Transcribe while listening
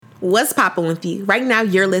What's poppin' with you? Right now,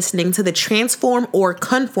 you're listening to the Transform or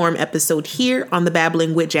Conform episode here on the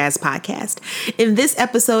Babbling with Jazz podcast. In this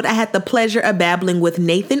episode, I had the pleasure of babbling with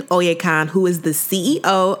Nathan Oyekan, who is the CEO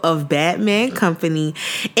of Batman Company.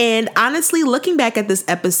 And honestly, looking back at this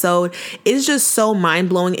episode, it's just so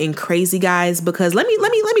mind-blowing and crazy, guys, because let me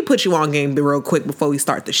put you on game real quick before we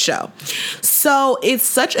start the show. So it's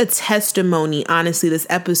such a testimony, honestly, this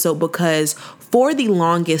episode, because for the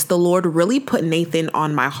longest, the Lord really put Nathan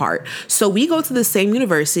on my heart. So we go to the same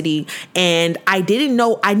university, and I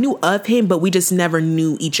knew of him, but we just never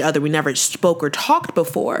knew each other. We never spoke or talked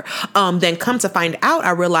before. Then come to find out,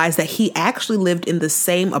 I realized that he actually lived in the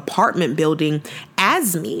same apartment building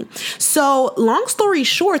as me. So long story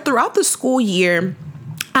short, throughout the school year,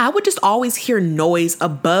 I would just always hear noise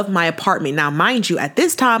above my apartment. Now, mind you, at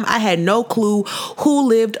this time, I had no clue who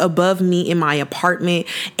lived above me in my apartment.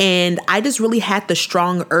 And I just really had the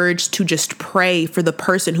strong urge to just pray for the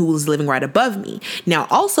person who was living right above me. Now,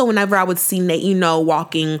 also, whenever I would see Nate,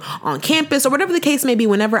 walking on campus or whatever the case may be,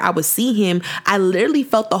 whenever I would see him, I literally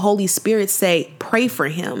felt the Holy Spirit say, pray for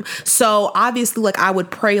him. So obviously, I would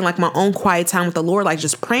pray in my own quiet time with the Lord,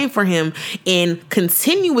 just praying for him. And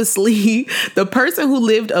continuously, the person who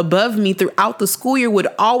lived above me throughout the school year would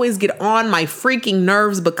always get on my freaking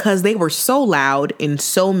nerves because they were so loud in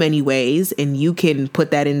so many ways. And you can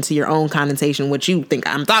put that into your own connotation, what you think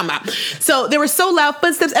I'm talking about. So they were so loud,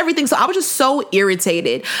 footsteps, everything. So I was just so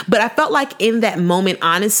irritated. But I felt like in that moment,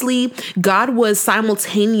 honestly, God was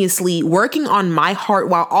simultaneously working on my heart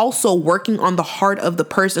while also working on the heart of the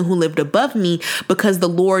person who lived above me, because the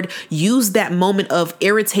Lord used that moment of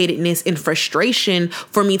irritatedness and frustration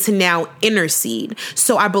for me to now intercede.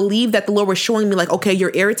 So I believe that the Lord was showing me okay,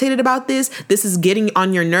 you're irritated about this. This is getting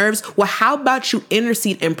on your nerves. Well, how about you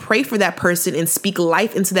intercede and pray for that person and speak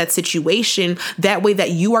life into that situation? That way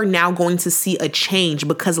that you are now going to see a change,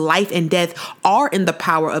 because life and death are in the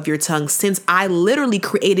power of your tongue, since I literally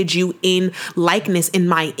created you in likeness, in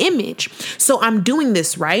my image. So I'm doing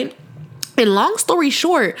this, right? And long story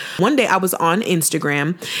short, one day I was on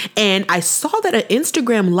Instagram and I saw that an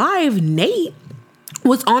Instagram Live, Nate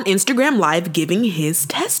was on Instagram Live giving his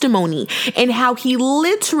testimony, and how he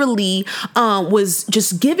literally was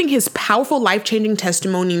just giving his powerful, life-changing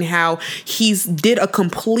testimony, and how he's did a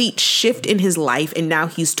complete shift in his life, and now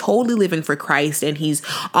he's totally living for Christ, and he's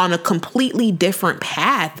on a completely different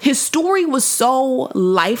path. His story was so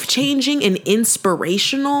life-changing and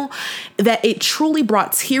inspirational that it truly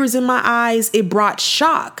brought tears in my eyes. It brought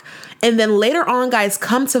shock. And then later on, guys,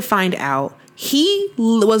 come to find out, he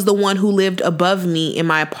was the one who lived above me in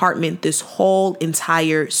my apartment this whole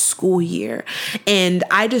entire school year. And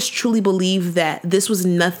I just truly believe that this was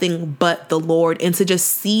nothing but the Lord. And to just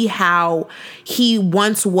see how he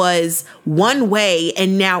once was one way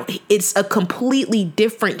and now it's a completely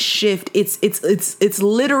different shift. It's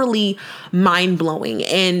literally mind-blowing.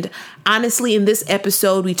 And honestly, in this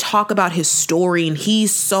episode, we talk about his story, and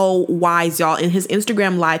he's so wise, y'all. In his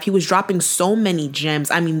Instagram Live, he was dropping so many gems.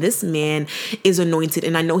 I mean, this man is anointed,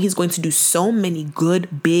 and I know he's going to do so many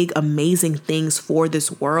good, big, amazing things for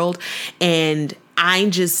this world. And I'm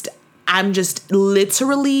just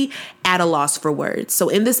literally at a loss for words. So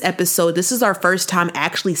in this episode, this is our first time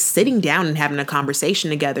actually sitting down and having a conversation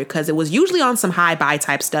together, because it was usually on some hi bye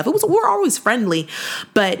type stuff. We're always friendly,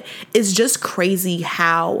 but it's just crazy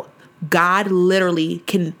how God literally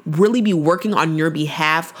can really be working on your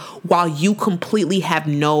behalf while you completely have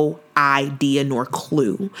no idea nor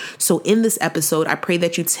clue. So in this episode, I pray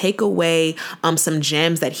that you take away some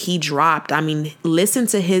gems that he dropped. I mean, listen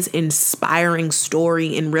to his inspiring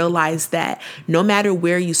story and realize that no matter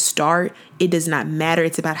where you start, it does not matter.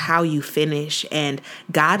 It's about how you finish. And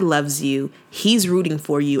God loves you. He's rooting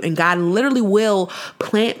for you. And God literally will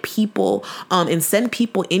plant people and send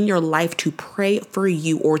people in your life to pray for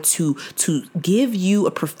you, or to give you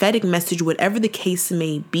a prophetic message, whatever the case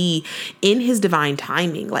may be, in his divine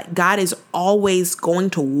timing. God is always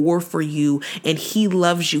going to war for you, and he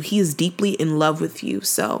loves you. He is deeply in love with you.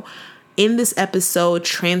 So in this episode,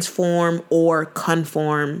 Transform or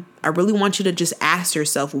Conform, I really want you to just ask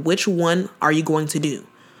yourself, which one are you going to do?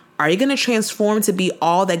 Are you going to transform to be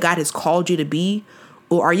all that God has called you to be?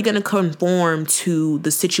 Or are you going to conform to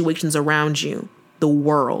the situations around you, the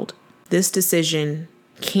world? This decision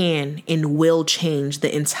can and will change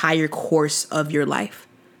the entire course of your life.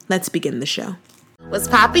 Let's begin the show. What's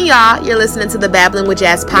poppin', y'all? You're listening to the Babbling with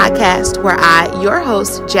Jazz podcast, where I, your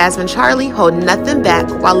host, Jasmine Charlie, hold nothing back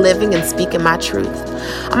while living and speaking my truth.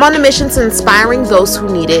 I'm on a mission to inspiring those who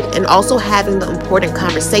need it, and also having the important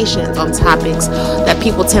conversations on topics that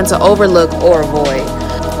people tend to overlook or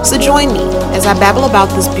avoid. So join me as I babble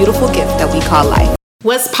about this beautiful gift that we call life.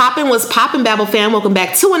 What's poppin', Babble fam? Welcome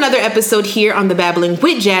back to another episode here on the Babbling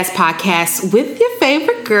with Jazz podcast with your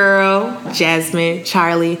favorite girl, Jasmine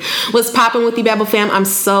Charlie. What's poppin' with you, Babble fam? I'm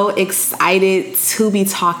so excited to be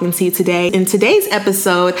talking to you today. In today's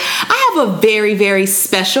episode, I have a very, very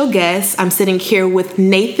special guest. I'm sitting here with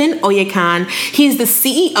Nathan Oyekan. He's the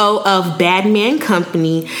CEO of Badman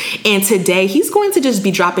Company, and today he's going to just be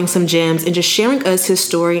dropping some gems and just sharing us his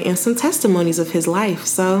story and some testimonies of his life.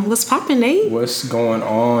 So, what's poppin', Nate? What's going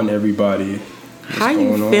on, everybody? How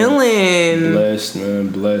you feeling? Blessed, man.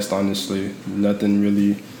 Blessed, honestly. Nothing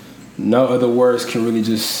really, no other words can really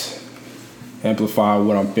just amplify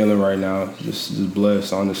what I'm feeling right now. Just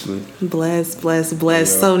blessed, honestly. Blessed. Yeah.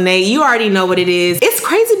 So, Nate, you already know what it is. It's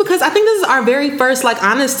crazy because I think this is our very first,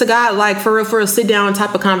 honest to God, for a sit down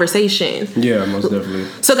type of conversation. Yeah, most definitely.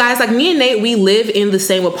 So, guys, me and Nate, we live in the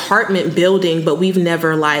same apartment building, but we've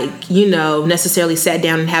never, necessarily sat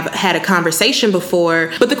down and have had a conversation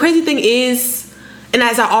before. But the crazy thing is, and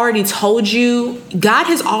as I already told you, God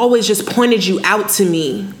has always just pointed you out to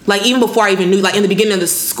me. Even before I even knew, in the beginning of the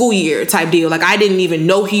school year type deal. I didn't even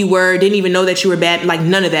know who you were, didn't even know that you were bad,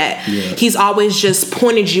 none of that. Yeah. He's always just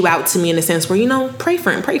pointed you out to me in a sense where, pray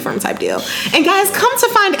for him type deal. And guys, come to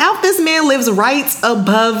find out, this man lives right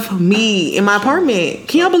above me in my apartment.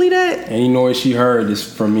 Can y'all believe that? Any noise she heard is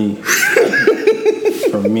from me.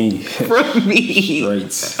 From me.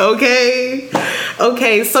 Straight.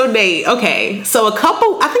 Okay, so Nate, so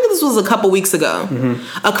I think this was a couple weeks ago.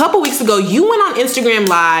 Mm-hmm. A couple weeks ago, you went on Instagram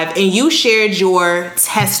Live and you shared your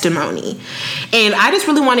testimony. And I just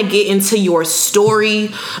really want to get into your story,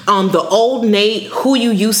 the old Nate, who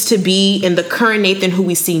you used to be, and the current Nathan who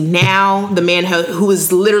we see now, the man who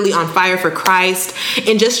is literally on fire for Christ,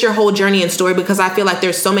 and just your whole journey and story, because I feel like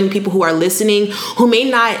there's so many people who are listening who may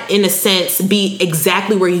not, in a sense, be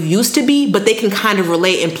exactly where you used to be, but they can kind of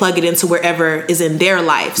relate and plug it into wherever is in their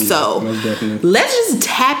life. Yeah, so let's just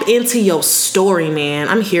tap into your story, man.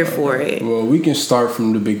 I'm here for it. Well, we can start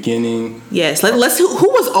from the beginning. Yes. Let's. Who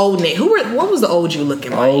was old Nate? What was the old you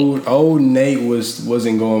looking like? Old Nate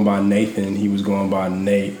wasn't going by Nathan. He was going by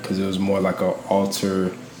Nate because it was more like an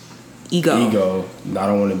alter ego. I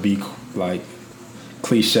don't want to be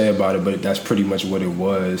cliche about it, but that's pretty much what it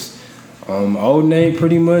was. Old Nate,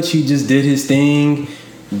 pretty much, he just did his thing.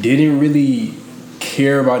 Didn't really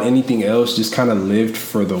care about anything else, just kind of lived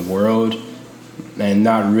for the world and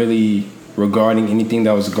not really regarding anything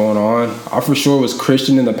that was going on. I for sure was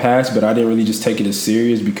Christian in the past, but I didn't really just take it as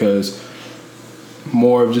serious because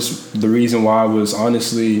more of just the reason why was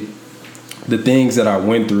honestly the things that I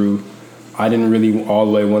went through. I didn't really all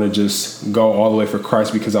the way want to just go all the way for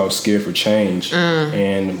Christ because I was scared for change.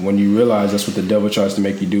 And when you realize that's what the devil tries to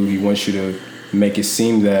make you do, he wants you to make it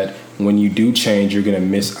seem that when you do change, you're going to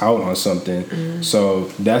miss out on something. So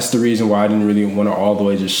that's the reason why I didn't really want to all the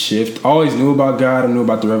way just shift. I always knew about God. I knew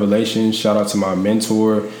about the revelation. Shout out to my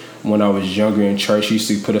mentor. When I was younger in church, he used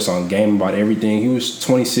to put us on game about everything. He was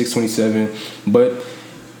 26, 27. But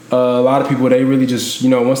a lot of people, they really just,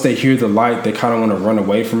 once they hear the light, they kind of want to run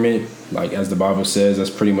away from it. As the Bible says, that's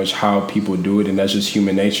pretty much how people do it. And that's just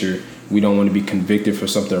human nature. We don't want to be convicted for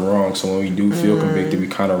something wrong. So when we do feel convicted, we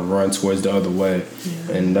kind of run towards the other way.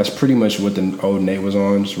 Yeah. And that's pretty much what the old Nate was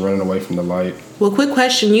on, just running away from the light. Well, quick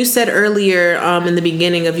question. You said earlier in the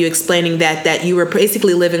beginning of you explaining that you were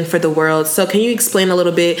basically living for the world. So can you explain a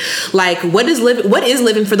little bit, what is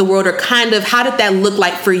living for the world, or kind of how did that look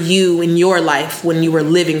like for you in your life when you were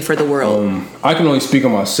living for the world? I can only speak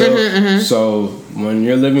on myself. So when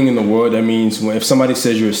you're living in the world, that means if somebody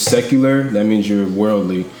says you're secular, that means you're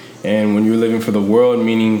worldly. And when you're living for the world,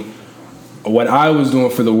 meaning what I was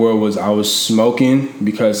doing for the world was I was smoking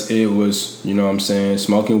because it was,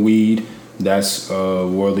 smoking weed. That's a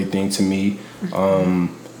worldly thing to me.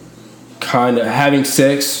 Kind of having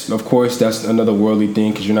sex, of course, that's another worldly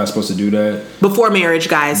thing because you're not supposed to do that. Before marriage,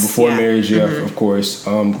 guys. Before marriage, of course.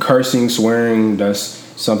 Cursing, swearing, that's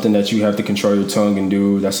something that you have to control your tongue and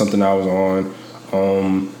do. That's something I was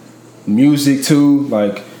on. Music, too,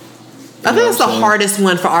 I think that's the hardest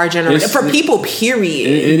one for our generation, for people, period.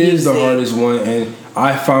 It is the hardest one, and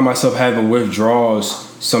I find myself having withdrawals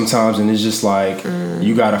sometimes, and it's just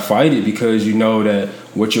you gotta fight it because you know that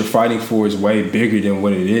what you're fighting for is way bigger than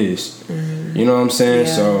what it is. You know what I'm saying?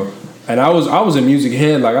 Yeah. So, and I was a music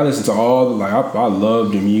head. I listened to all I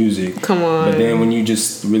love the music. Come on. But then when you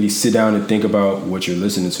just really sit down and think about what you're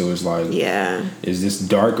listening to, it's is this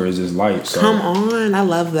dark or is this light? So, come on, I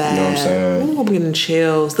love that. You know what I'm saying? I'm getting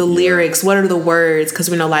chills. The lyrics, what are the words? Because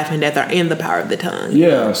we know life and death are in the power of the tongue.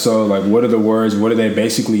 Yeah. So what are the words? What are they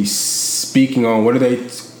basically speaking on? What are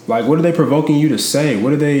they provoking you to say?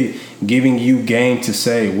 What are they giving you game to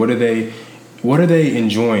say? What are they what are they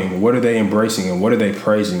enjoying? What are they embracing? And what are they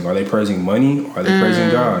praising? Are they praising money? Are they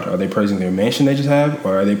praising God? Are they praising their mansion they just have?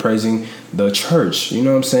 Or are they praising the church? You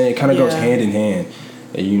know what I'm saying? It kind of goes hand in hand.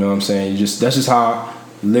 And you know what I'm saying? That's just how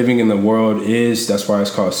living in the world is. That's why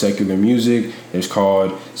it's called secular music. It's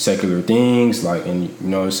called secular things. Like, and you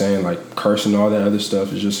know what I'm saying? Like cursing, all that other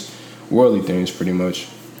stuff is just worldly things pretty much.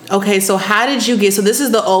 Okay, so how did you get, so this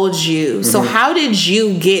is the old you. Mm-hmm. So how did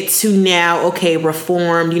you get to now, okay,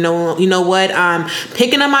 reformed, you know what, I'm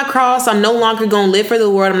picking up my cross. I'm no longer going to live for the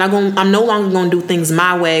world. I'm no longer going to do things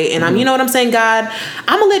my way. And you know what I'm saying, God,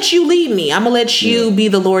 I'm going to let you lead me. I'm going to let you be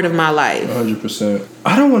the Lord of my life. 100%.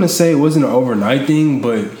 I don't want to say it wasn't an overnight thing,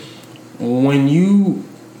 but when you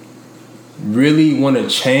really want to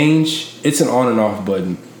change, it's an on and off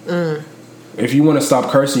button. If you want to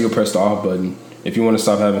stop cursing, you'll press the off button. If you want to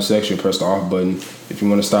stop having sex, you'll press the off button. If you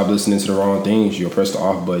want to stop listening to the wrong things, you'll press the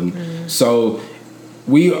off button. So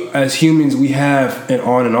we, as humans, we have an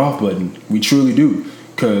on and off button. We truly do.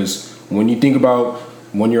 Because when you think about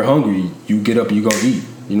when you're hungry, you get up and you go eat.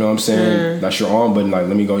 You know what I'm saying? That's your on button, like,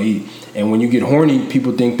 let me go eat. And when you get horny,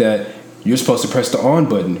 people think that you're supposed to press the on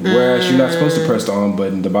button, whereas you're not supposed to press the on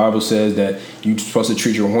button. The Bible says that you're supposed to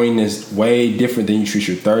treat your horniness way different than you treat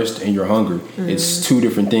your thirst and your hunger. It's two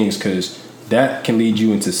different things, because that can lead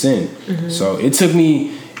you into sin. So it took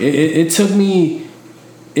me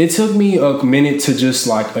a minute to just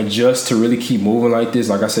like adjust to really keep moving like this.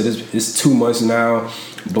 Like I said, it's 2 months now.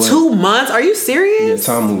 But 2 months? Are you serious?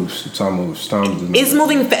 Yeah, time moves. It's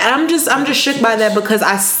moving fast. I'm just shook by that, because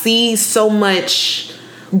I see so much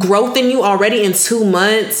growth in you already in 2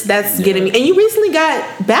 months. That's getting me. And you recently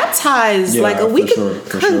got baptized like a week ago.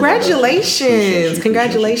 Congratulations.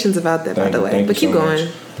 Congratulations about that, by the way. But keep going.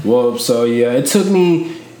 Well, so yeah, it took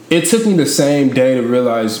me the same day to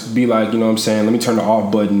be like, you know what I'm saying, let me turn the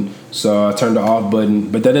off button. So I turned the off button,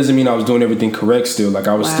 but that doesn't mean I was doing everything correct still. Like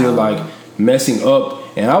I was still like messing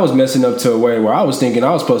up, and I was messing up to a way where I was thinking I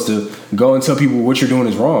was supposed to go and tell people what you're doing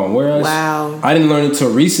is wrong. Whereas I didn't learn it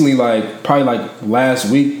until recently, like probably like last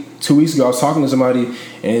week, 2 weeks ago. I was talking to somebody,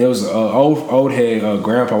 and it was an old head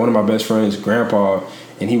grandpa, one of my best friends' grandpa,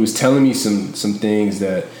 and he was telling me some things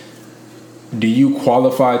that, do you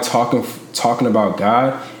qualify talking about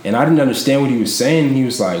God? And I didn't understand what he was saying. He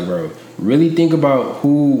was like, bro, really think about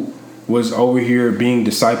who was over here being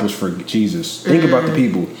disciples for Jesus. Think about the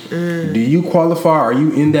people. Do you qualify? Are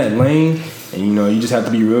you in that lane? And you know, you just have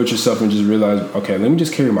to be real with yourself and just realize, okay, let me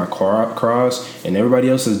just carry my cross, and everybody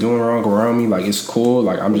else is doing wrong around me. Like, it's cool.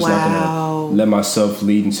 Like, I'm just not gonna let myself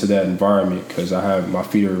lead into that environment, because I have my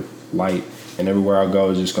feet are light, and everywhere I go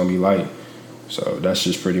is just gonna be light. So that's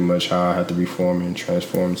just pretty much how I had to reform and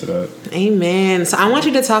transform to that. Amen. So I want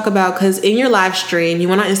you to talk about, because in your live stream, you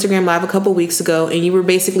went on Instagram Live a couple weeks ago, and you were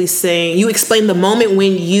basically saying, you explained the moment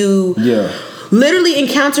when you literally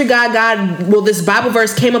encountered God. Well, this Bible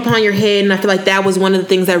verse came upon your head, and I feel like that was one of the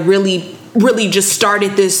things that really just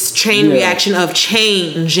started this chain reaction of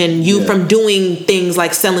change, and you from doing things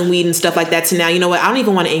like selling weed and stuff like that to now, you know what, I don't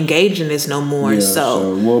even want to engage in this no more.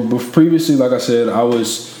 Well, previously, like I said, I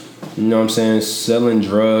was, you know what I'm saying, selling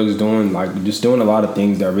drugs, doing a lot of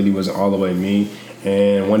things that really wasn't all the way me.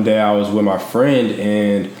 And one day I was with my friend,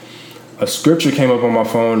 and a scripture came up on my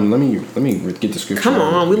phone. Let me get the scripture. Come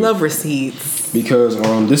on, we love receipts. Because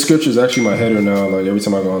this scripture is actually my header now. Like every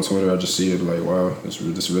time I go on Twitter, I just see it. Like, wow, this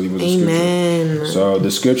really was a scripture. So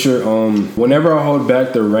the scripture, whenever I hold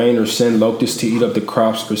back the rain or send locusts to eat up the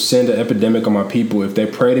crops or send an epidemic on my people, if they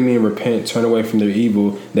pray to me and repent, turn away from their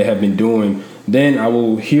evil they have been doing, then I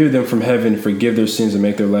will hear them from heaven, forgive their sins, and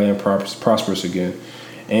make their land prosperous again.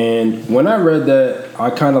 And when I read that,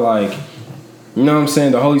 I kind of like, you know what I'm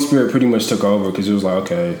saying, the Holy Spirit pretty much took over, because it was like,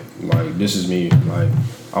 okay, like, this is me. Like,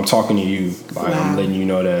 I'm talking to you. Like, I'm letting you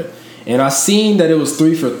know that. And I seen that it was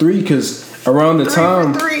 3 for 3, because around the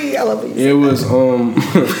time, 3 I love it was,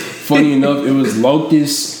 funny enough, it was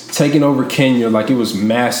locusts taking over Kenya. Like, it was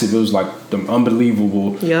massive. It was like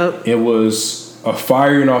unbelievable. Yep. It was a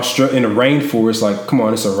fire in Australia, in a rainforest. Like, come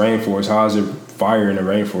on, it's a rainforest. How is it fire in a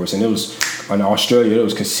rainforest? And it was in Australia. It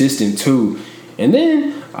was consistent too. And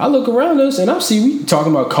then I look around us, and I see we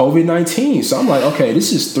talking about COVID-19. So I'm like, okay,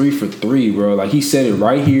 this is 3 for 3, bro. Like, he said it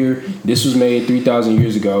right here. This was made 3,000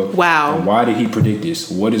 years ago. Wow. And why did he predict this?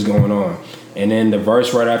 What is going on? And then the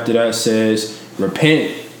verse right after that says,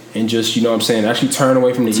 repent and just, you know what I'm saying, actually turn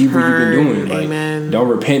away from the evil you've been doing. Like, don't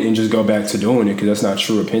repent and just go back to doing it, because that's not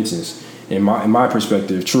true repentance. In my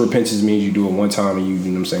perspective, true repentance means you do it one time and you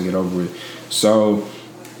know what I'm saying, get over it. So,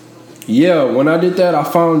 yeah, when I did that, I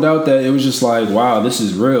found out that it was just like, wow, this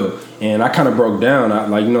is real. And I kind of broke down.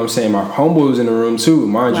 You know what I'm saying, my homeboy was in the room too.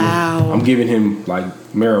 Mind you, I'm giving him like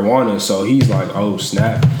marijuana. So he's like, oh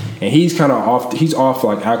snap. And he's kind of off. He's off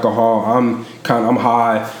like alcohol. I'm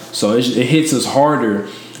high, so it hits us harder.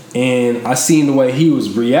 And I seen the way he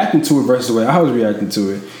was reacting to it versus the way I was reacting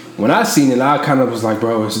to it. When I seen it, I kind of was like,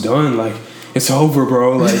 bro, it's done. Like, it's over,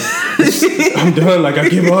 bro. Like, I'm done. Like, I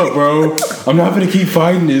give up, bro. I'm not gonna keep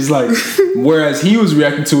fighting this. Like, whereas he was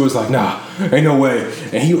reacting to it was like, nah, ain't no way.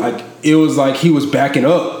 And he like, it was like he was backing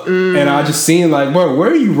up. And I just seen like, bro,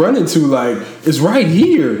 where are you running to? Like, it's right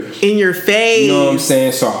here in your face. You know what I'm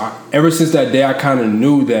saying? So ever since that day, I kind of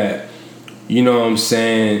knew that. You know what I'm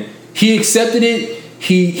saying? He accepted it.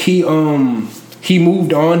 He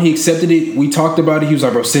moved on. He accepted it. We talked about it. He was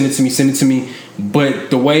like, bro, send it to me. But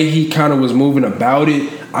the way he kind of was moving about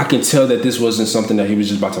it, I can tell that this wasn't something that he was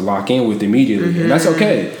just about to lock in with immediately. And that's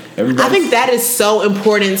okay. I think that is so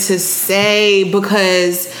important to say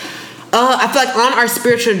because I feel like on our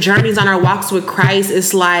spiritual journeys, on our walks with Christ,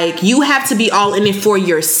 it's like you have to be all in it for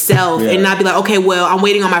yourself and not be like, okay, well, I'm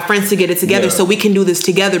waiting on my friends to get it together so we can do this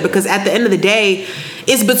together. Because at the end of the day,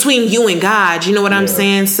 it's between you and God. You know what I'm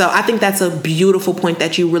saying? So I think that's a beautiful point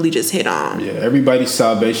that you really just hit on. Yeah, everybody's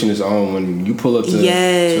salvation is on. When you pull up to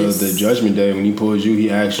the judgment day, when he pulls you, he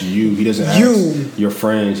asks you. He doesn't ask your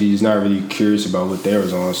friends. He's not really curious about what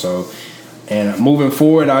theirs on. So, and moving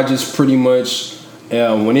forward, I just pretty much...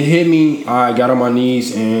 when it hit me, I got on my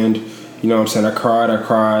knees and, you know what I'm saying, I cried.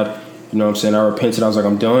 You know what I'm saying, I repented. I was like,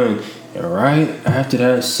 I'm done. And right after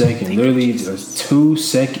that second, literally 2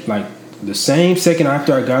 seconds, like the same second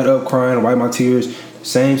after I got up crying, wiped my tears,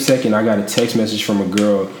 same second I got a text message from a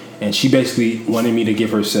girl and she basically wanted me to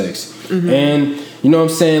give her sex. And, you know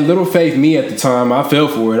what I'm saying, little faith me at the time, I fell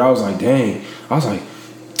for it. I was like, dang. I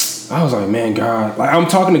was like, man, God. Like, I'm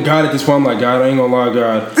talking to God at this point. I'm like, God, I ain't gonna lie,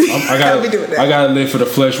 God. I gotta live for the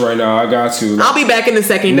flesh right now. I got to. Like, I'll be back in a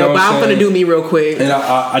second, though, but I'm gonna do me real quick. And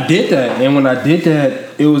I did that. And when I did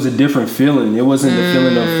that, it was a different feeling. It wasn't the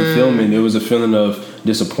feeling of fulfillment. It was a feeling of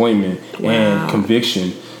disappointment and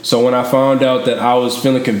conviction. So when I found out that I was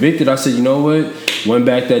feeling convicted, I said, you know what? Went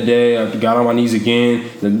back that day. I got on my knees again.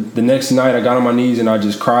 The next night, I got on my knees and I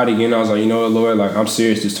just cried again. I was like, you know what, Lord? Like, I'm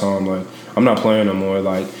serious this time. Like, I'm not playing no more.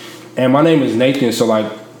 Like, and my name is Nathan, so like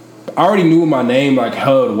I already knew my name like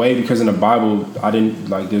held weight because in the Bible I didn't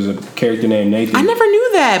like there's a character named Nathan. I never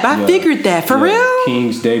knew that, but I figured that. For real?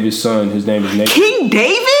 King David's son. His name is Nathan. King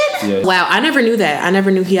David? Yes. Wow, I never knew that. I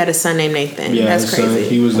never knew he had a son named Nathan. Yeah, that's crazy. Son,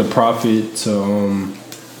 he was the prophet to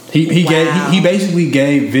he basically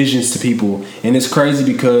gave visions to people, and it's crazy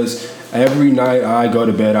because every night I go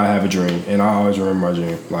to bed I have a dream, and I always remember my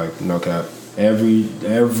dream, like no cap. Every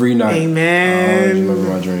night. Amen. I always remember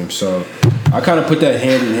my dream. So I kind of put that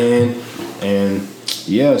hand in hand. And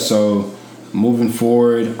yeah, so moving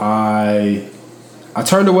forward, I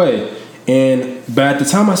turned away. But at the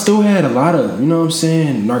time I still had a lot of, you know what I'm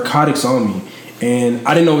saying, narcotics on me. And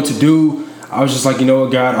I didn't know what to do. I was just like, you know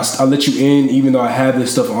what, God, I'll let you in even though I have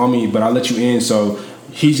this stuff on me, but I'll let you in. So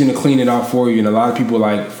he's going to clean it out for you. And a lot of people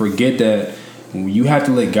like forget that you have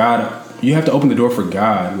to let God. You have to open the door for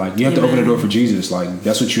God. Like, you have to open the door for Jesus. Like,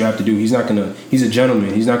 that's what you have to do. He's a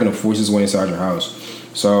gentleman. He's not going to force his way inside your house.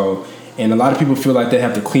 So, and a lot of people feel like they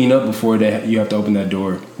have to clean up before you have to open that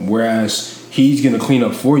door. Whereas he's going to clean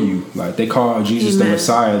up for you. Like, they call Jesus the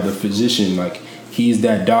Messiah, the physician. Like, he's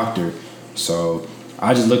that doctor. So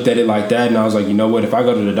I just looked at it like that, and I was like, you know what? If I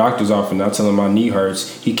go to the doctor's office and I tell him my knee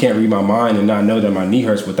hurts, he can't read my mind and not know that my knee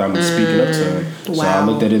hurts without me speaking up to him. Wow. So I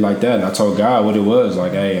looked at it like that, and I told God what it was.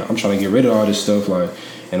 Like, hey, I'm trying to get rid of all this stuff, like,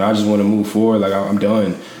 and I just want to move forward. Like, I'm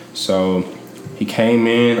done. So he came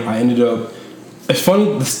in. I ended up. It's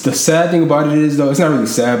funny. The sad thing about it is, though, it's not really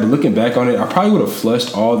sad, but looking back on it, I probably would have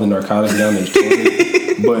flushed all the narcotics down the toilet.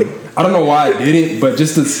 But I don't know why I didn't, but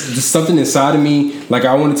just something inside of me, like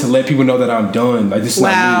I wanted to let people know that I'm done. Like, this is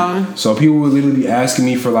not me. So people would literally be asking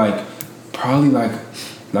me for like, probably like,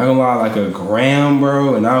 not gonna lie, like a gram,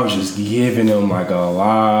 bro, and I was just giving them like a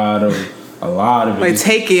lot of it. Like,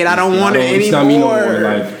 take it. I don't want it anymore. It's not me no more.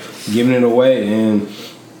 Like, giving it away. And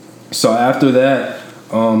so after that,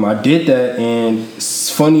 I did that, and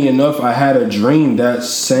funny enough, I had a dream that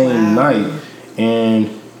same night,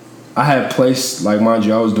 and I had placed, like, mind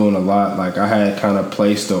you, I was doing a lot. Like, I had kind of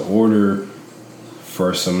placed the order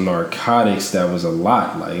for some narcotics that was a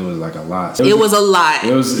lot. Like, it was like a lot. It was a lot.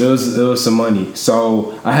 It was some money.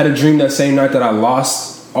 So I had a dream that same night that I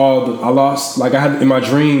lost, like, I had in my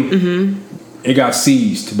dream, it got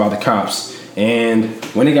seized by the cops. And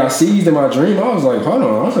when it got seized in my dream, I was like, hold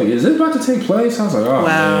on. I was like, is this about to take place? I was like, oh,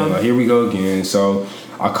 man, like, here we go again. So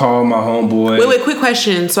I called my homeboy. Wait, quick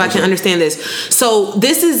question so I can understand this. So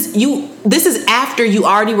this is after you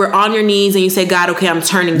already were on your knees and you said, God, okay, I'm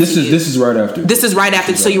turning to you. This is right after. This is right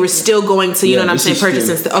after. So you were still going to, you know what I'm saying,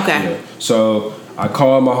 purchasing stuff. Okay. Yeah. So I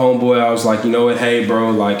called my homeboy. I was like, you know what? Hey,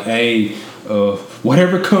 bro, like, hey,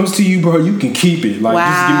 whatever comes to you, bro, you can keep it. Like,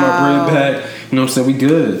 just give my bread back. You know what I'm saying? We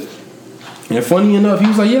good. And funny enough, he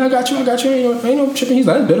was like, yeah, I got you. Ain't no tripping. He's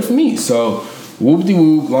like, that's better for me. So,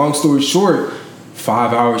 whoop-de-whoop, long story short,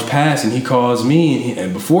 5 hours pass and he calls me.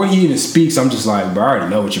 And before he even speaks, I'm just like, bro, I already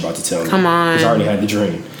know what you're about to tell me. Come on. Because I already had the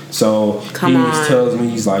dream. So, he just tells me,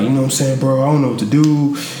 he's like, you know what I'm saying, bro, I don't know what to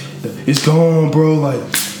do. It's gone, bro. Like,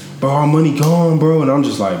 bro, our money gone, bro. And I'm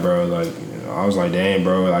just like, bro, like, I was like, damn,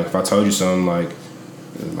 bro. Like, if I told you something, like,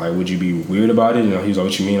 would you be weird about it? And he was like,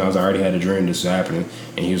 what you mean? I already had a dream this is happening.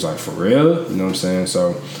 And he was like, for real? You know what I'm saying?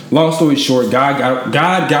 So, long story short, God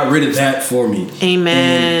got rid of that for me.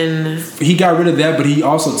 Amen. And he got rid of that, but he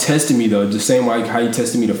also tested me, though, the same way how he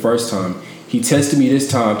tested me the first time. He tested me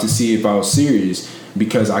this time to see if I was serious,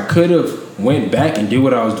 because I could have went back and did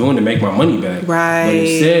what I was doing to make my money back. Right. But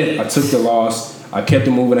instead, I took the loss. I kept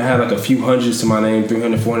it moving. I had like a few hundreds to my name,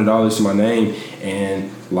 $300, $400 to my name.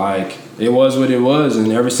 And like, it was what it was.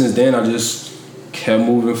 And ever since then, I just kept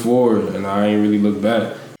moving forward and I ain't really looked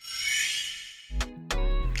back.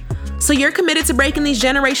 So you're committed to breaking these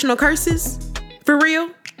generational curses? For real?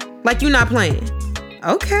 Like, you're not playing?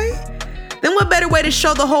 Okay. Then what better way to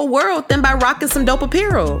show the whole world than by rocking some dope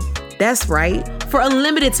apparel? That's right. For a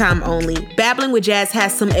limited time only, Babbling with Jazz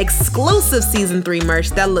has some exclusive Season 3 merch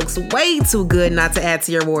that looks way too good not to add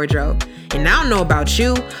to your wardrobe. And I don't know about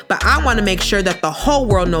you, but I want to make sure that the whole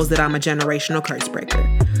world knows that I'm a generational curse breaker.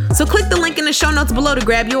 So click the link in the show notes below to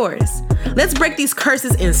grab yours. Let's break these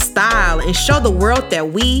curses in style and show the world that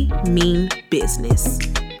we mean business.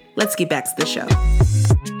 Let's get back to the show.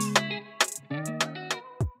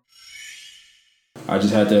 I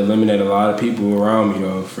just had to eliminate a lot of people around me,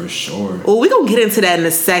 though, for sure. Well, we're going to get into that in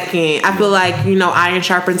a second. I feel like, iron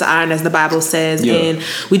sharpens iron, as the Bible says. Yeah. And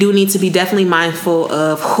we do need to be definitely mindful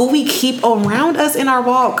of who we keep around us in our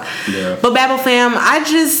walk. Yeah. But Babel fam,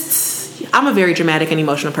 I'm a very dramatic and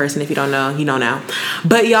emotional person. If you don't know, you know now.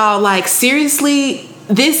 But y'all, like, seriously,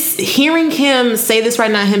 hearing him say this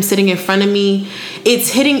right now, him sitting in front of me, it's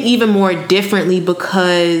hitting even more differently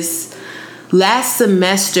because last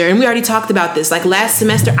semester, and we already talked about this, like last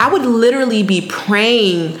semester, I would literally be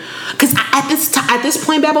praying because at this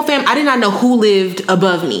point, Babel fam, I did not know who lived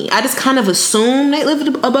above me. I just kind of assumed they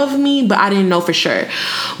lived above me, but I didn't know for sure.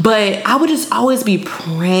 But I would just always be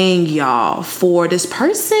praying, y'all, for this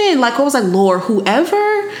person. Like, I was like, Lord,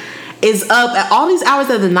 whoever is up at all these hours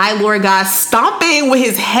of the night, Lord God, stomping with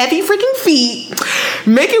his heavy freaking feet,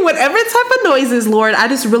 making whatever type of noises, Lord, I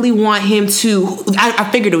just really want him to, I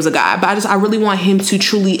figured it was a guy, but I really want him to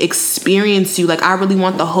truly experience you. Like, I really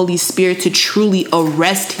want the Holy Spirit to truly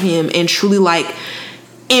arrest him and truly, like,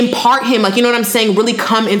 impart him, like, you know what I'm saying, really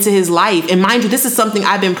come into his life. And mind you, this is something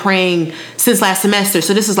I've been praying since last semester.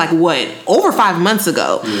 So this is like, what, over 5 months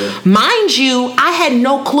ago. Yeah. Mind you, I had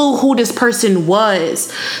no clue who this person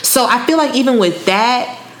was. So I feel like even with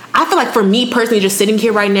that, I feel like for me personally, just sitting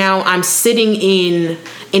here right now, I'm sitting in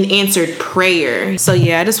an answered prayer. So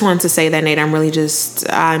yeah, I just wanted to say that, Nate,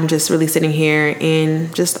 I'm just really sitting here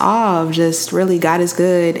in just awe of just really God is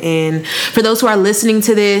good. And for those who are listening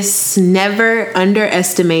to this, never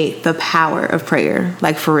underestimate the power of prayer.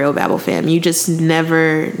 Like, for real, Babel fam, you just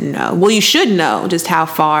never know. Well, you should know just how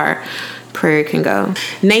far prayer can go.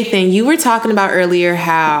 Nathan, you were talking about earlier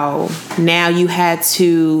how now you had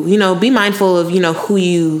to, be mindful of, who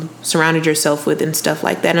you surrounded yourself with and stuff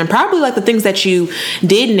like that. And probably like the things that you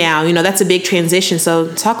did now, that's a big transition.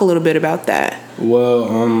 So talk a little bit about that.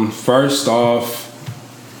 Well, first off,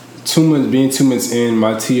 2 months, being 2 months in,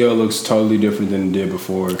 my TL looks totally different than it did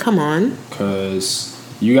before. Come on. Because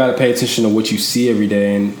you got to pay attention to what you see every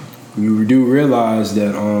day. And you do realize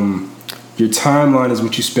that, your timeline is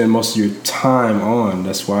what you spend most of your time on.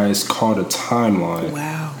 That's why it's called a timeline.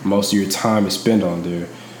 Wow. Most of your time is spent on there.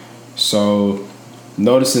 So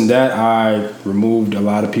noticing that, I removed a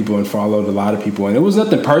lot of people and followed a lot of people. And it was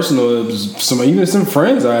nothing personal. It was even some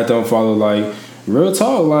friends I had to unfollow. Like, real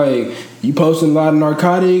talk, like, you posting a lot of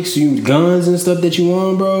narcotics, you guns and stuff that you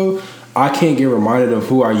want, bro. I can't get reminded of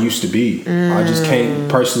who I used to be. I just can't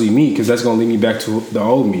personally me, because that's going to lead me back to the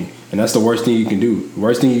old me. And that's the worst thing you can do. The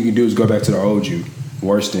worst thing you can do is go back to the old you.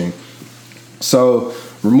 Worst thing. So,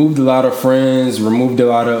 removed a lot of friends, removed a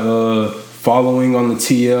lot of following on the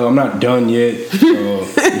TL. I'm not done yet. So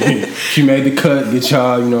she made the cut. Good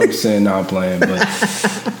job. You know what I'm saying? Nah, I'm playing. But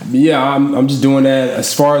yeah, I'm just doing that.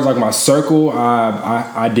 As far as like my circle,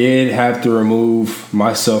 I did have to remove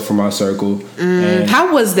myself from my circle.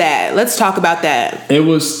 How was that? Let's talk about that. It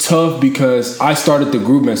was tough because I started the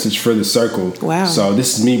group message for the circle. Wow. So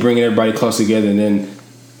this is me bringing everybody close together, and then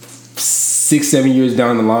 6-7 years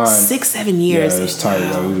down the line. 6-7 years. Yeah, it was tight.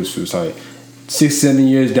 Wow. It was tight. 6-7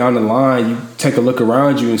 years down the line, you take a look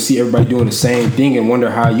around you and see everybody doing the same thing and wonder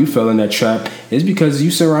how you fell in that trap. It's because you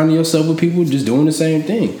surrounded yourself with people just doing the same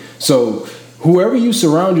thing. So whoever you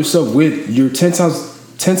surround yourself with, you're 10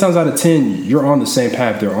 times out of 10, you're on the same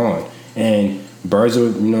path they're on. And birds are,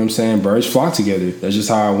 you know what I'm saying, birds flock together. That's just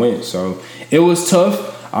how I went. So it was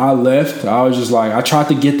tough. I left. I was just like, I tried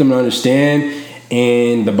to get them to understand.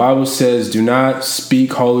 And the Bible says, do not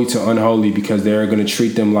speak holy to unholy, because they're going to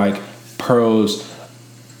treat them like pearls.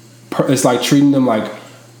 It's like treating them like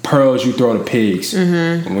pearls you throw to pigs.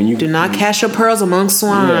 Mm-hmm. When you do not cast your pearls among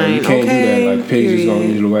swine. Yeah, you can't do that. Like pigs just gonna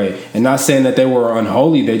eat it away. And not saying that they were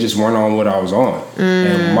unholy, they just weren't on what I was on.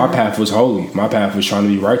 And my path was holy. My path was trying to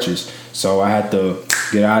be righteous. So I had to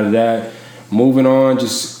get out of that. Moving on,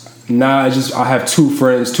 I have two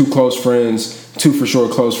close friends, two for sure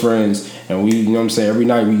close friends. And we, you know what I'm saying, every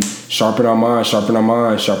night we sharpen our minds,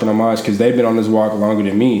 because they've been on this walk longer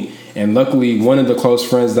than me. And luckily, one of the close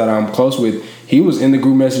friends that I'm close with, he was in the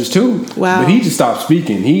group message too. Wow. But he just stopped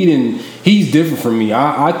speaking. He's different from me.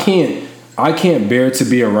 I can't bear to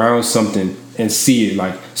be around something and see it.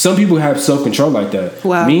 Like, some people have self-control like that.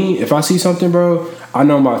 Wow. Me, if I see something, bro, I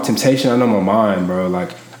know my temptation, I know my mind, bro.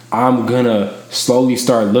 Like, I'm gonna slowly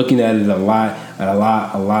start looking at it a lot.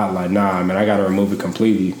 Like, nah, man, I gotta remove it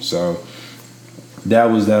completely. So that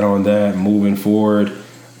was that on that. Moving forward,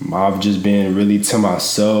 I've just been really to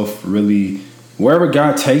myself, really wherever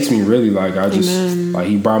God takes me, really. Like, I just, Amen. Like,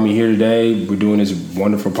 he brought me here today. We're doing this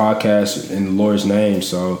wonderful podcast in the Lord's name.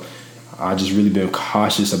 So I just really been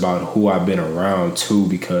cautious about who I've been around too,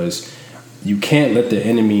 because you can't let the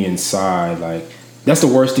enemy inside. Like, that's the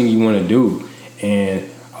worst thing you want to do. And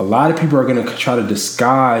a lot of people are going to try to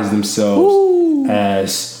disguise themselves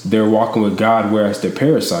as they're walking with God, whereas they're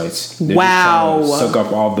parasites. They're just trying to suck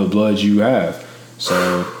up all the blood you have.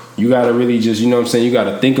 So you got to really just, you know what I'm saying, you got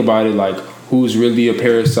to think about it, like, who's really a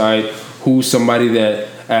parasite, who's somebody that,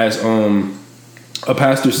 as a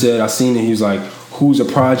pastor said, I seen it, he was like, who's a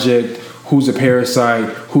project, who's a parasite,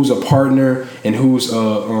 who's a partner, and who's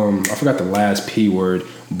I forgot the last P word,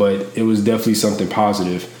 but it was definitely something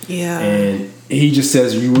positive. Yeah. And he just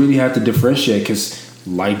says you really have to differentiate, because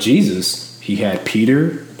like Jesus, he had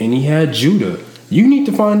Peter and he had Judah. You need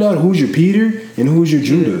to find out who's your Peter and who's your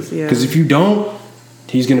Judah, because if you don't,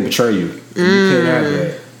 he's going to betray you. You can't have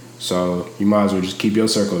that. So you might as well just keep your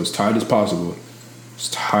circle as tight as possible. As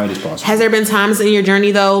tight as possible. Has there been times in your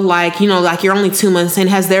journey, though, like, you know, like you're only 2 months in,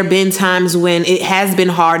 has there been times when it has been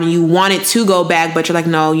hard and you wanted to go back, but you're like,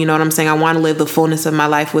 no, you know what I'm saying, I want to live the fullness of my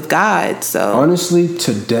life with God? So honestly,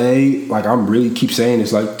 today, like, I'm really keep saying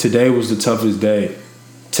this, like, today was the toughest day.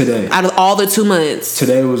 Today. Out of all the 2 months.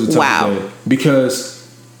 Today was the toughest day. Because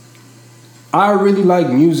I really like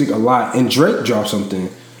music a lot, and Drake dropped something.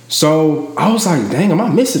 So I was like, dang, am I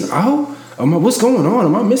missing out? What's going on?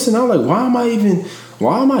 Am I missing out? Like, why am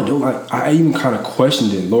I doing, like, I even kind of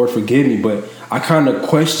questioned it. Lord, forgive me. But I kind of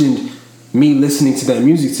questioned me listening to that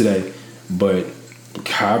music today. But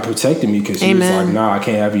God protected me, because he was like, nah, I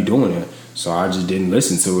can't have you doing it. So I just didn't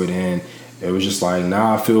listen to it. And it was just like,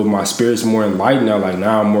 now I feel my spirit's more enlightened now. Like,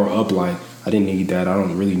 now I'm more up. Like, I didn't need that. I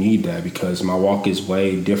don't really need that, because my walk is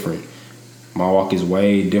way different. My walk is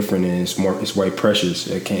way different, and it's way precious.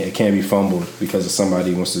 It can't be fumbled because of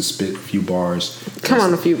somebody who wants to spit a few bars. Come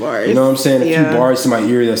on, a few bars. You know what I'm saying? A few bars to my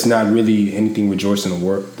ear that's not really anything rejoicing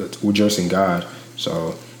God.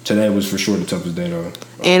 So today was for sure the toughest day, though.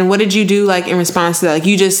 And what did you do, like, in response to that? Like,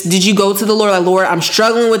 did you go to the Lord, like, Lord, I'm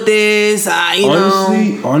struggling with this?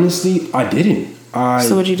 Honestly, I didn't.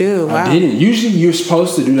 So what'd you do? Wow. I didn't. Usually you're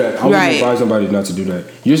supposed to do that. I wouldn't advise somebody not to do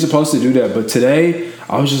that. You're supposed to do that. But today,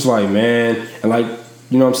 I was just like, man, and like,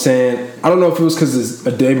 you know what I'm saying? I don't know if it was because it's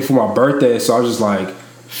a day before my birthday, so I was just like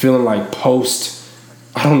feeling like post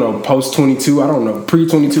 22, I don't know,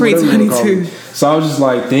 pre-22, pre-22. So I was just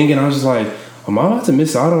like thinking, am I about to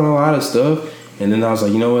miss out on a lot of stuff? And then I was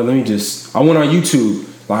like, you know what, I went on YouTube.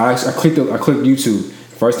 Like, I clicked YouTube.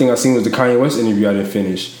 First thing I seen was the Kanye West interview I didn't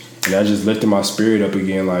finish. And that just lifted my spirit up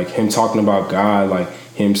again, like him talking about God, like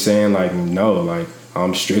him saying, like, no, like,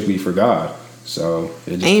 I'm strictly for God. So,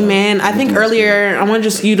 amen. I think earlier, I want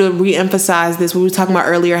you to re-emphasize this. We were talking about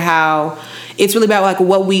earlier how it's really about like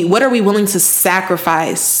what are we willing to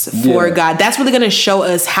sacrifice for God? That's really going to show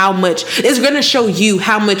us how much, it's going to show you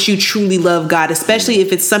how much you truly love God, especially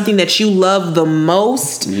if it's something that you love the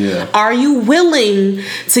most. Yeah. Are you willing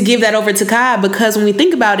to give that over to God? Because when we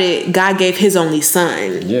think about it, God gave his only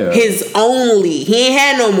son. Yeah. His only. He ain't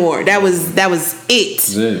had no more. That was it.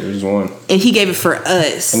 That's it. It was one. And he gave it for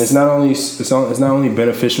us. And it's not only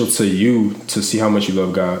beneficial to you to see how much you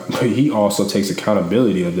love God, but he also takes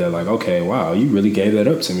accountability of that. Like, okay, wow, you really gave that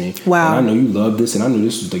up to me. Wow. And I know you love this, and I knew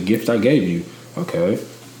this was the gift I gave you. Okay,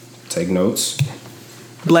 take notes.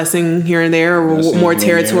 Blessing here and there, or more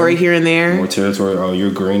territory here and there. More territory. Oh,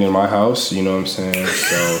 you're green in my house. You know what I'm saying?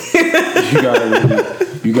 So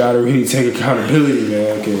you gotta really take accountability,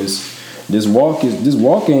 man, because this walk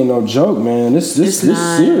ain't no joke, man. This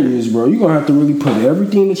serious, bro. You're gonna have to really put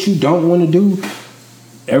everything that you don't want to do,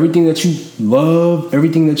 everything that you love,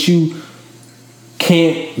 everything that you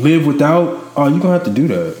can't live without. Oh, you're gonna have to do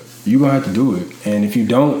that. You're gonna have to do it. And if you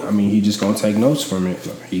don't, I mean, he just gonna take notes from it.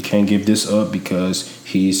 He can't give this up because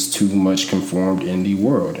he's too much conformed in the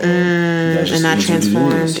world. And not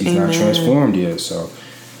transformed. He's not transformed yet. So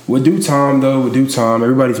with due time,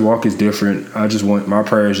 everybody's walk is different. My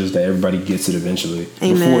prayer is just that everybody gets it eventually.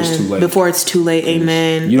 Amen. Before it's too late.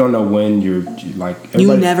 Amen. You don't know when you're like.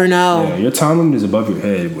 You never know. Yeah, your time limit is above your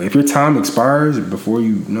head. If your time expires before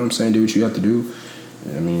you know what I'm saying, do what you have to do.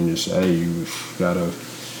 I mean, just you gotta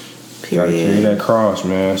carry that cross,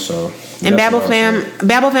 man. So. And Babel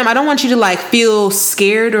fam, I don't want you to like feel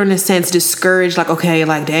scared or in a sense discouraged, like, okay,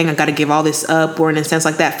 like, dang, I got to give all this up, or in a sense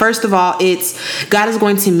like that. First of all, God is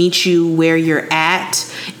going to meet you where you're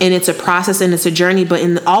at, and it's a process and it's a journey.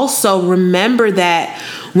 But also remember that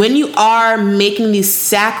when you are making these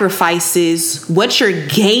sacrifices, what you're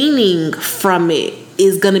gaining from it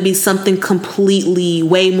is going to be something completely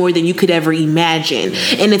way more than you could ever imagine.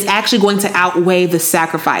 And it's actually going to outweigh the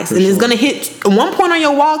sacrifice. And it's going to hit one point on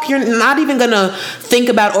your walk, you're not even going to think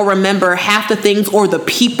about or remember half the things or the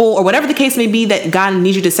people or whatever the case may be that God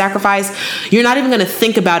needs you to sacrifice. You're not even going to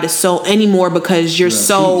think about it anymore because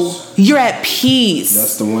you're at peace.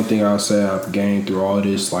 That's the one thing I'll say I've gained through all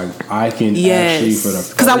this. Like, I can actually for the first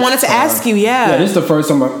time. Because I wanted to ask you, Yeah, this is the first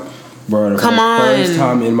time first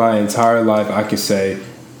time in my entire life I can say,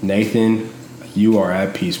 Nathan, you are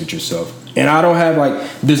at peace with yourself. And I don't have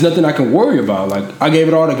there's nothing I can worry about. Like, I gave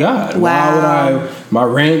it all to God. Wow. Why would my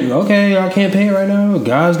rent, okay, I can't pay it right now.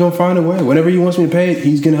 God's going to find a way. Whenever he wants me to pay it,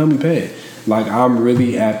 he's going to help me pay it. Like, I'm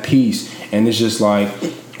really at peace. And it's just like,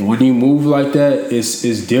 when you move like that, it's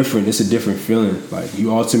different. It's a different feeling. Like,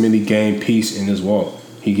 you ultimately gain peace in this walk.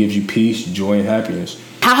 He gives you peace, joy, and happiness.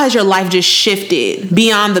 How has your life just shifted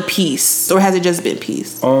beyond the peace, or has it just been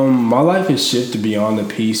peace? My life has shifted beyond the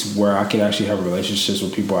peace where I can actually have relationships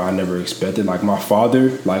with people I never expected. Like my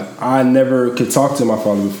father, I never could talk to my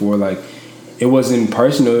father before. Like, it wasn't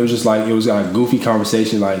personal. It was just it was a goofy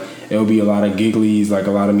conversation. Like, it would be a lot of gigglies, like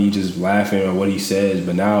a lot of me just laughing at what he says.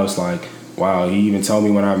 But now it's like, wow. He even told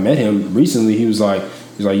me when I met him recently, he was like,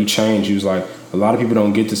 you changed. He was like, a lot of people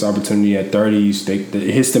don't get this opportunity at 30s. It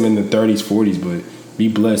hits them in the 30s, 40s, but be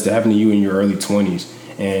blessed. It happened to you in your early 20s.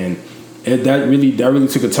 And that really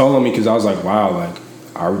took a toll on me, because I was like, wow,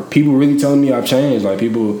 are people really telling me I've changed? Like,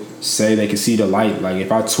 people say they can see the light. Like, if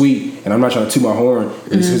I tweet, and I'm not trying to toot my horn,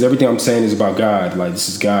 because everything I'm saying is about God. Like, this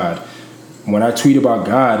is God. When I tweet about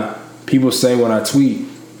God, people say when I tweet,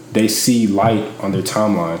 they see light on their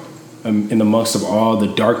timeline. In amongst of all the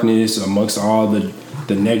darkness, amongst all the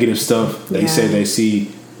negative stuff, they say they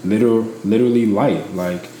see literally light.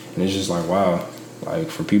 Like, and it's just like, wow. Like,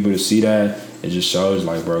 for people to see that, it just shows,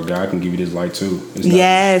 bro, God can give you this light too.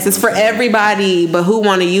 It's for everybody, but who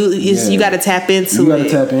want to use? You got to tap into it. You got to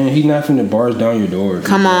tap in. He's not finna bars down your door.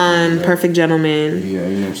 Come on, perfect gentleman. Yeah,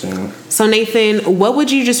 you know what I'm saying. So Nathan, what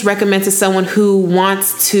would you just recommend to someone who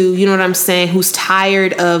wants to, you know what I'm saying, who's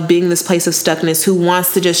tired of being this place of stuckness, who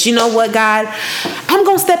wants to just, you know what, God, I'm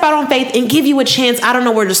going to step out on faith and give you a chance. I don't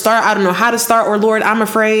know where to start. I don't know how to start. Or Lord, I'm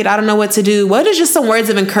afraid. I don't know what to do. What is just some words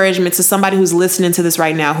of encouragement to somebody who's listening to this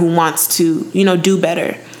right now who wants to, do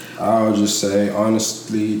better? I'll just say,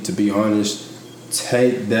 honestly, to be honest,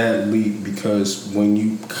 take that leap, because when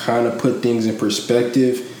you kind of put things in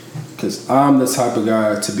perspective, because I'm the type of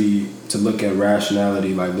guy to look at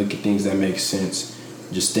rationality, look at things that make sense.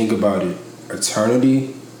 Just think about it.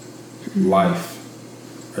 Eternity, life.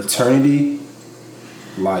 Eternity,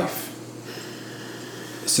 life.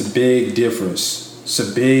 It's a big difference.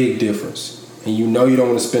 And you don't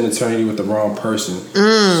want to spend eternity with the wrong person.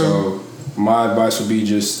 So my advice would be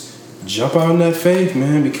just jump out in that faith,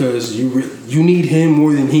 man, because you need him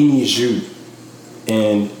more than he needs you.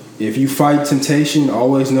 And if you fight temptation,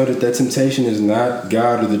 always know that temptation is not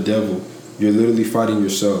God or the devil. You're literally fighting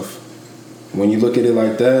yourself. When you look at it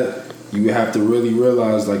like that, you have to really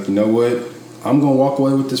realize, like, you know what? I'm going to walk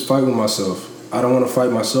away with this fight with myself. I don't want to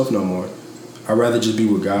fight myself no more. I'd rather just be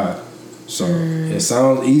with God. So it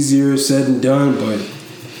sounds easier said than done, but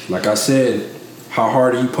like I said, how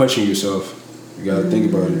hard are you punching yourself? You got to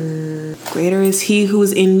think about it. Greater is he who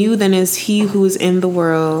is in you than is he who is in the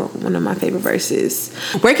world. One of my favorite verses.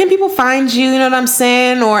 Where can people find you? You know what I'm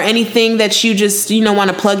saying? Or anything that you just, want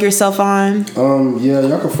to plug yourself on? Yeah,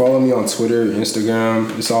 y'all can follow me on Twitter,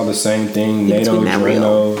 Instagram. It's all the same thing. Nato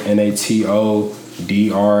Drano,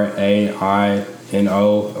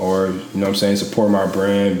 NATODRAINO. Or, you know what I'm saying? Support my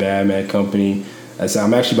brand, Bad Man Company.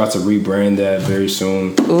 I'm actually about to rebrand that very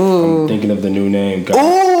soon. Ooh. I'm thinking of the new name.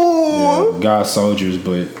 God Soldiers,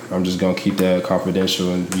 but I'm just going to keep that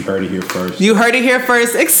confidential, and you heard it here first. You heard it here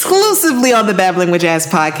first, exclusively on the Babbling with Jazz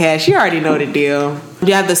podcast. You already know the deal. Do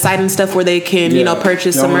you have the site and stuff where they can,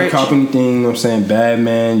 purchase some merch? Copy anything, you know what I'm saying,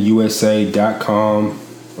 badmanusa.com.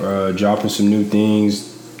 Dropping some new things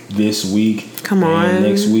this week. Come on. And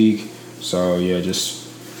next week. So, yeah, just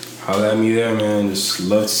holla at me there, man. Just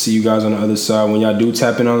love to see you guys on the other side. When y'all do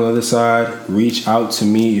tap in on the other side, reach out to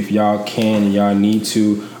me if y'all can and y'all need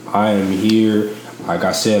to. I am here. Like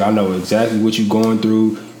I said, I know exactly what you're going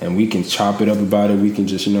through, and we can chop it up about it. We can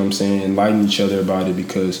just, enlighten each other about it,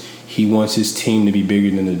 because he wants his team to be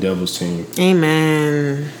bigger than the devil's team.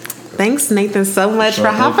 Amen. Thanks, Nathan, so much for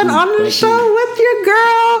hopping on the show with your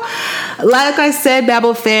girl. Like I said,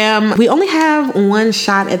 Babble fam, we only have one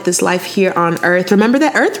shot at this life here on earth. Remember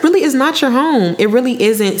that earth really is not your home. It really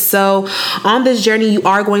isn't. So on this journey, you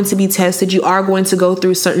are going to be tested. You are going to go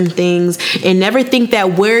through certain things, and never think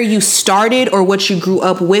that where you started or what you grew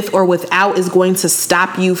up with or without is going to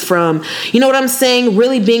stop you from,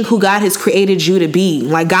 really being who God has created you to be.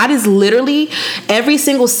 Like, God is literally every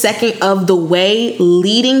single second of the way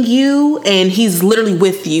leading you, and he's literally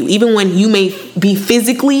with you. Even when you may be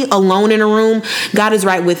physically alone in a room, God is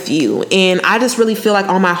right with you. And I just really feel like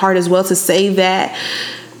on my heart as well to say that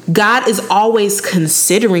God is always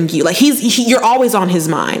considering you. Like, you're always on his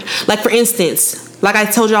mind. Like, for instance, like I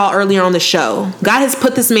told y'all earlier on the show, God has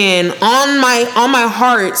put this man on my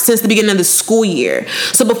heart since the beginning of the school year.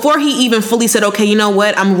 So before he even fully said, okay, you know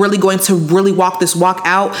what, I'm really going to really walk this walk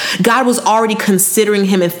out, God was already considering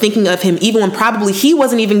him and thinking of him, even when probably he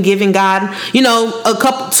wasn't even giving God,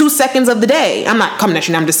 2 seconds of the day. I'm not coming at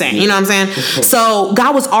you now, I'm just saying, you know what I'm saying? So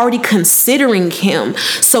God was already considering him.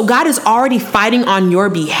 So God is already fighting on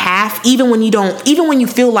your behalf, even when you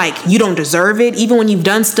feel like you don't deserve it, even when you've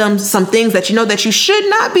done some things that you know that you should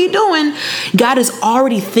not be doing. God is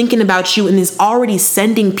already thinking about you and is already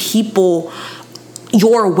sending people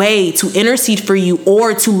your way to intercede for you,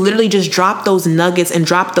 or to literally just drop those nuggets and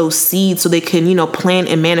drop those seeds so they can, plant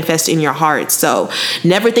and manifest in your heart. So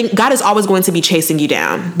never think, God is always going to be chasing you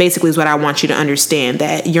down. Basically is what I want you to understand,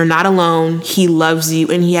 that you're not alone. He loves you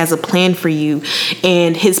and he has a plan for you,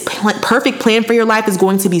 and his perfect plan for your life is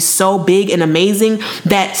going to be so big and amazing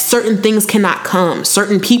that certain things cannot come.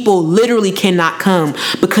 Certain people literally cannot come,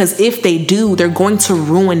 because if they do, they're going to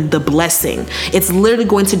ruin the blessing. It's literally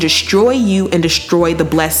going to destroy you and destroy the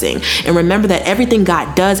blessing. And remember that everything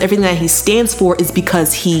God does, everything that he stands for, is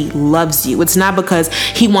because he loves you. It's not because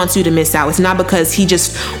he wants you to miss out. It's not because he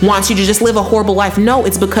just wants you to just live a horrible life. No,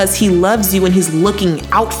 it's because he loves you and he's looking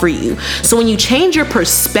out for you. So when you change your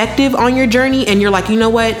perspective on your journey and you're like, you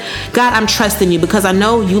know what, God, I'm trusting you because I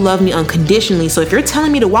know you love me unconditionally. So if you're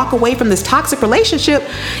telling me to walk away from this toxic relationship,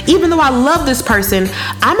 even though I love this person,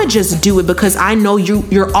 I'ma just do it because I know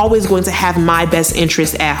you're always going to have my best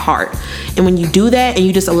interest at heart. And when you do that and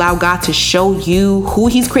you just allow God to show you who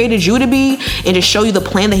he's created you to be and to show you the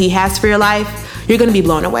plan that he has for your life, you're going to be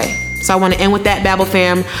blown away. So I want to end with that, Babble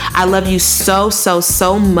fam. I love you so, so,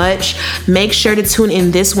 so much. Make sure to tune in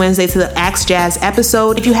this Wednesday to the Ask Jazz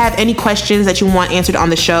episode. If you have any questions that you want answered on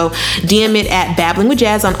the show, DM it at Babbling with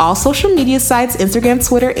Jazz on all social media sites, Instagram,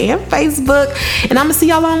 Twitter, and Facebook. And I'm going to see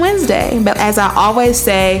y'all on Wednesday. But as I always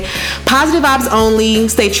say, positive vibes only,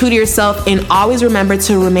 stay true to yourself, and always remember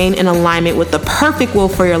to remain in alignment with the perfect will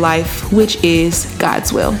for your life, which is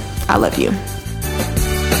God's will. I love you.